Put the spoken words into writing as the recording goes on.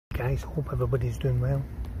guys, hope everybody's doing well.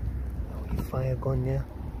 Got your fire going there.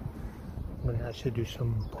 I'm going to actually do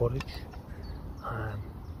some porridge.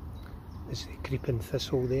 There's the creeping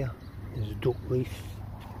thistle there, there's dope leaf,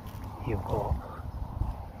 you've got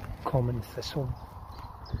common thistle,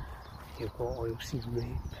 you've got oilseed rape.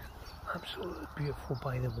 Absolutely beautiful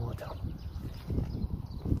by the water.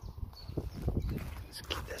 Let's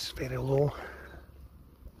keep this very low.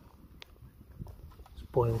 Let's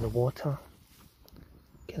boil the water.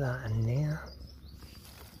 Get that in there.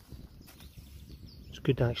 It's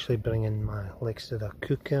good actually bringing my legs to the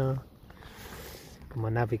cooker. My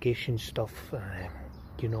navigation stuff,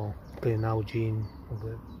 you know, playing algae and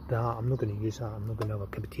that. I'm not going to use that. I'm not going to have a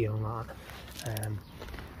cup of tea on that.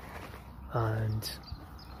 And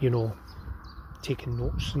you know, taking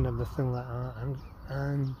notes and everything like that,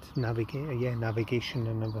 and navigation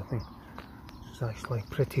and everything. It's actually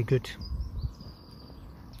pretty good.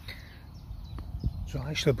 So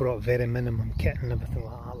I actually brought very minimum kit and everything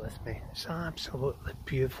like that with me. It's absolutely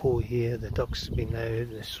beautiful here. The ducks have been out,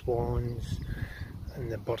 the swans, and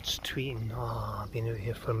the birds tweeting. Oh, I've been out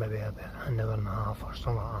here for maybe about an hour and a half or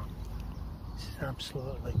something like that. This is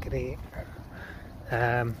absolutely great.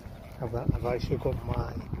 I've actually got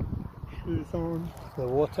my shoes on for the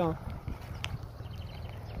water.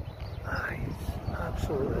 It's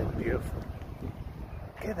absolutely beautiful.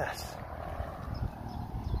 Look at this.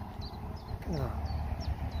 Look at that.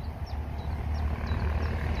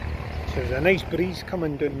 So there's a nice breeze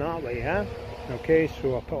coming down that way, huh? Okay,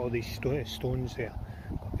 so I put all these stones there.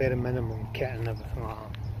 Got very minimum kit and everything like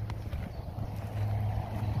that.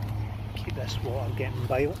 Keep this water getting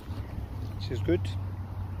boiled, which is good.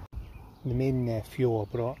 The main fuel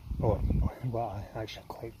I brought, or what I actually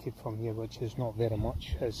collected from here, which is not very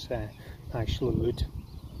much, is actually wood.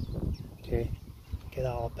 Okay, get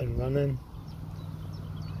that up and running.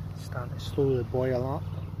 Starting to slowly boil up.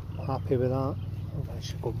 Happy with that. I've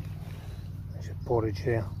actually got porridge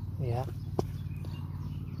there. Yeah.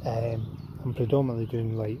 I'm predominantly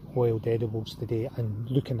doing like wild edibles today and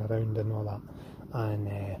looking around and all that, and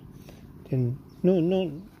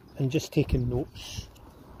and just taking notes,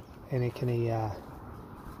 any kind of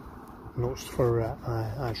notes for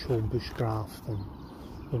actual bushcraft and,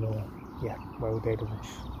 you know, yeah, wild edibles.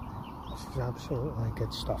 This is absolutely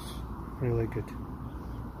good stuff, really good,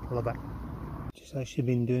 love it. Just actually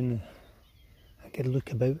been doing a good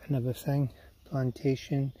look about and everything,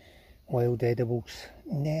 plantation, wild edibles.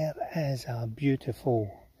 There is a beautiful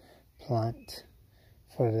plant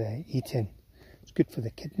for eating. It's good for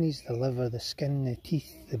the kidneys, the liver, the skin, the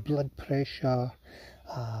teeth, the blood pressure,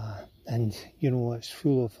 and you know, it's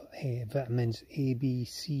full of vitamins A, B,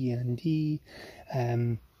 C and D.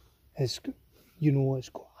 It's, you know, it's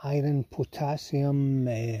got iron, potassium,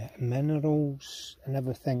 minerals and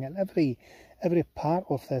everything, and every part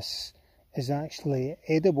of this is actually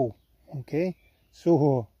edible. Okay,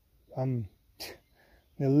 so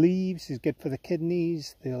the leaves is good for the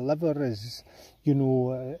kidneys, the liver is, you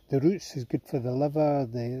know, the roots is good for the liver,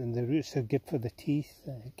 the roots are good for the teeth,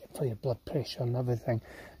 good for your blood pressure and everything.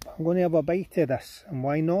 But I'm going to have a bite of this, and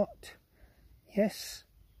why not? Yes.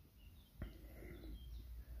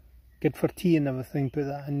 Good for tea and everything, put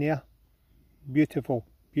that in there. Beautiful,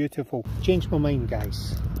 beautiful. Changed my mind,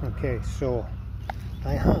 guys. Okay, so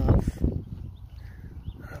I have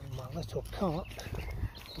my little cup.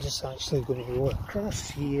 I'm just actually going to go across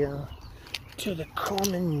here to the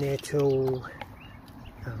common nettle.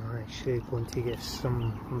 I'm actually going to get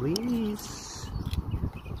some leaves.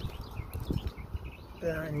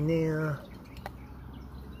 That in there.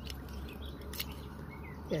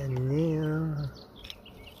 In there.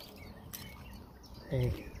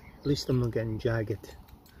 Hey, at least I'm not getting jagged.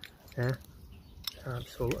 Yeah?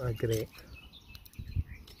 Absolutely great.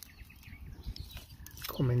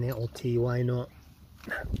 Common nettle tea, why not?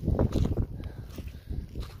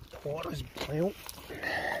 Water's boiled.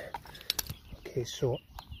 Okay, so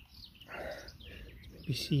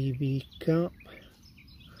PCB cup,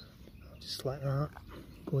 just like that,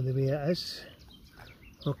 go the way it is.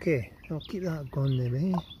 Okay, I'll keep that going the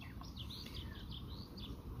way.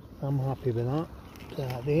 I'm happy with that. Put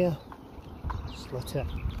that there. Just let it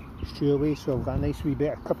stew away, so I've got a nice wee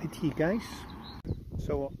bit of cup of tea, guys.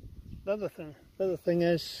 So the other thing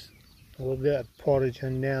is a little bit of porridge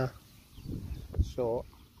in there, so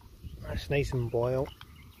that's nice and boiled.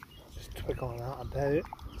 Just twiggle that about.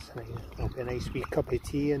 There'll be a nice wee cup of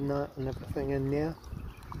tea in that and everything in there.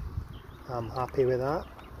 I'm happy with that.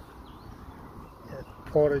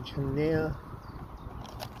 Porridge in there.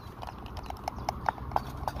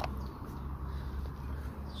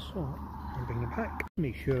 So I'll bring it back.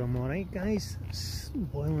 Make sure I'm alright, guys. It's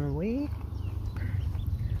boiling away.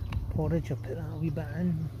 porridge. I'll put that a wee bit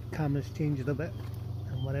in. Camera's changed a bit.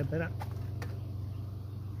 Don't worry about it.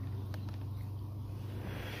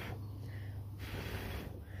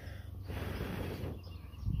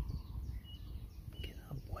 Get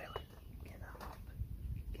that boiling. Get that up.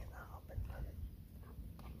 Get that up and running.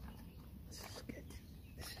 This is good.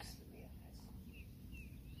 This is the way it is.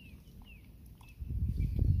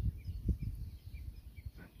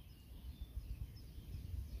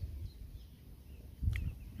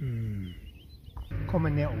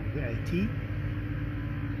 Common nettle tea.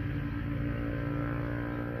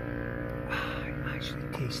 Actually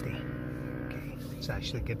tasty. Okay, it's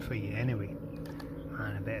actually good for you anyway.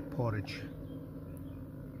 And a bit of porridge.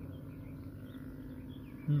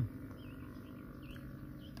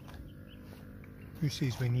 Who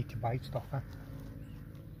says we need to buy stuff, eh?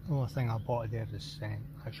 The only thing I bought there is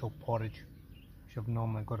actual porridge, which I've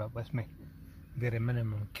normally got it with me. Very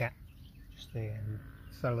minimum kit, just to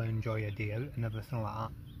thoroughly enjoy a day out and everything like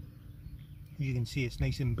that. As you can see, it's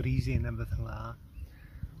nice and breezy and everything like that.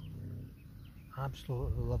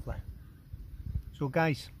 Absolutely lovely. So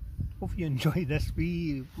guys, hope you enjoyed this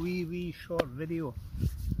wee short video.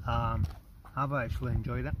 I've actually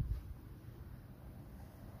enjoyed it.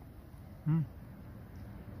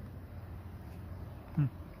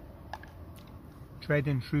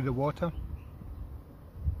 Treading through the water,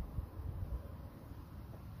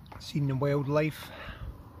 seeing the wildlife.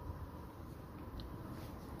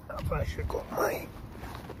 I've actually got my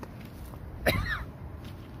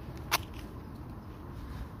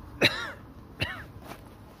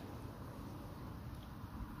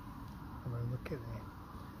look at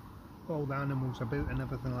all the animals about and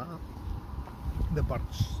everything like that. The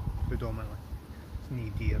birds predominantly. There's no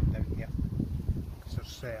deer down here.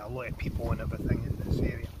 There's a lot of people and everything in this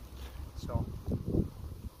area. So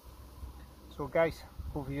guys,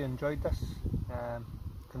 hope you enjoyed this.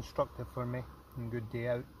 Constructive for me and good day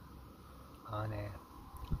out. And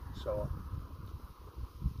so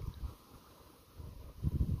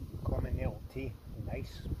common nettle tea,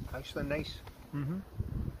 nice, actually nice.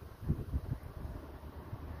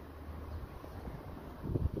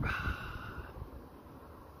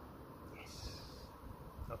 Yes.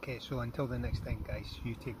 Okay, so until the next time guys,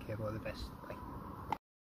 you take care, all the best.